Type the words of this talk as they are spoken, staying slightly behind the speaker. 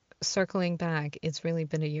circling back, it's really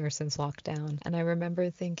been a year since lockdown. And I remember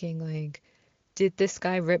thinking, like, did this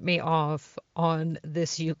guy rip me off on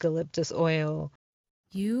this eucalyptus oil?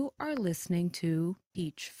 You are listening to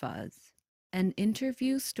Peach Fuzz, an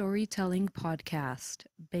interview storytelling podcast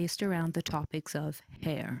based around the topics of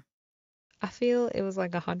hair. I feel it was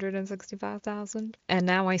like 165,000. And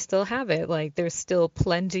now I still have it. Like, there's still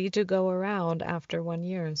plenty to go around after 1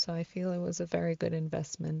 year. So I feel it was a very good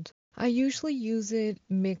investment. I usually use it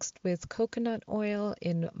mixed with coconut oil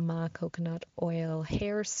in my coconut oil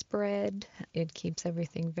hair spread. It keeps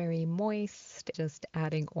everything very moist, just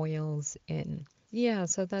adding oils in. Yeah,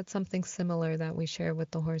 so that's something similar that we share with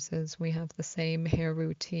the horses. We have the same hair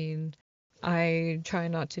routine. I try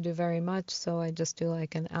not to do very much, so I just do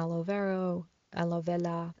like an aloe vera, an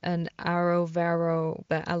the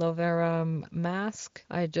aloe vera mask.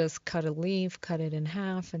 I just cut a leaf, cut it in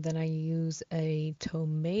half, and then I use a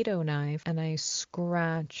tomato knife and I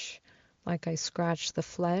scratch the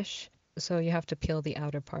flesh. So you have to peel the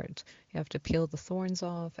outer part. You have to peel the thorns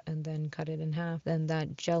off and then cut it in half. Then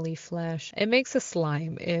that jelly flesh, it makes a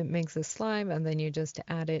slime. It makes a slime, and then you just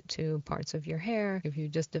add it to parts of your hair. If you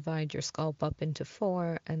just divide your scalp up into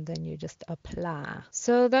four, and then you just apply.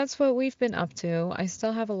 So that's what we've been up to. I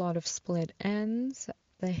still have a lot of split ends.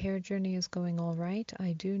 The hair journey is going all right.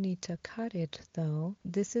 I do need to cut it though.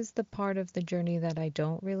 This is the part of the journey that I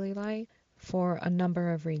don't really like for a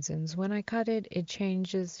number of reasons. When I cut it, it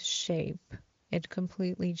changes shape. It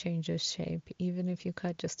completely changes shape. Even if you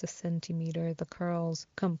cut just a centimeter, the curls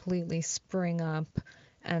completely spring up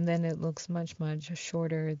and then it looks much, much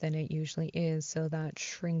shorter than it usually is. So that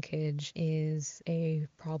shrinkage is a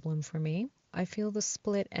problem for me. I feel the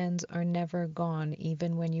split ends are never gone,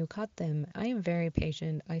 even when you cut them. I am very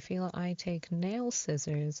patient. I feel I take nail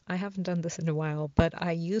scissors. I haven't done this in a while, but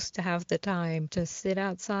I used to have the time to sit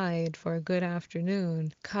outside for a good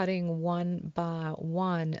afternoon, cutting one by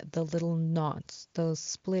one the little knots, those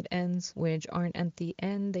split ends, which aren't at the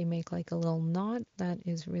end. They make like a little knot that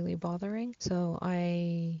is really bothering. So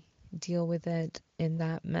I deal with it in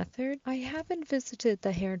that method. I haven't visited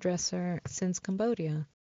the hairdresser since Cambodia.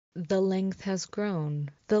 The length has grown.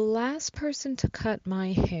 The last person to cut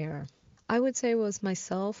my hair, I would say, was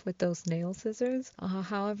myself with those nail scissors.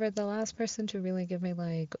 However, the last person to really give me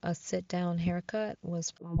like a sit down haircut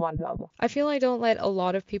was one of them. I feel I don't let a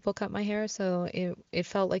lot of people cut my hair, so it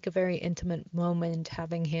felt like a very intimate moment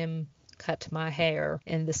having him cut my hair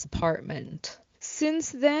in this apartment.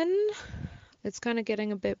 Since then, it's kind of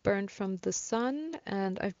getting a bit burned from the sun,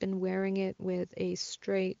 and I've been wearing it with a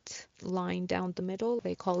straight line down the middle.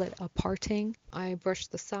 They call it a parting. I brush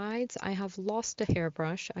the sides. I have lost a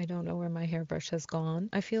hairbrush. I don't know where my hairbrush has gone.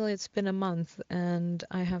 I feel it's been a month and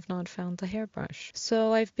I have not found the hairbrush.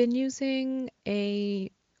 So I've been using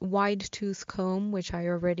a wide tooth comb, which I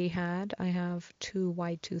already had. I have two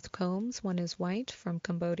wide tooth combs. One is white from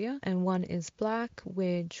Cambodia and one is black,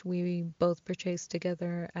 which we both purchased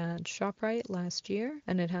together at ShopRite last year.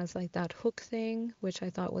 And it has like that hook thing, which I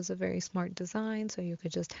thought was a very smart design, so you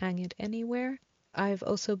could just hang it anywhere. I've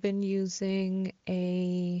also been using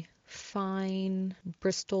a fine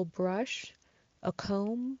Bristol brush, a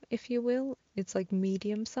comb, if you will. It's like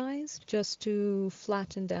medium sized, just to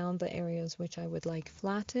flatten down the areas which I would like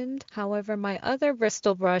flattened. However, my other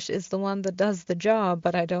Bristol brush is the one that does the job,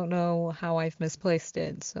 but I don't know how I've misplaced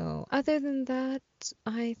it. So, other than that,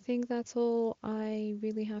 I think that's all I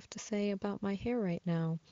really have to say about my hair right now.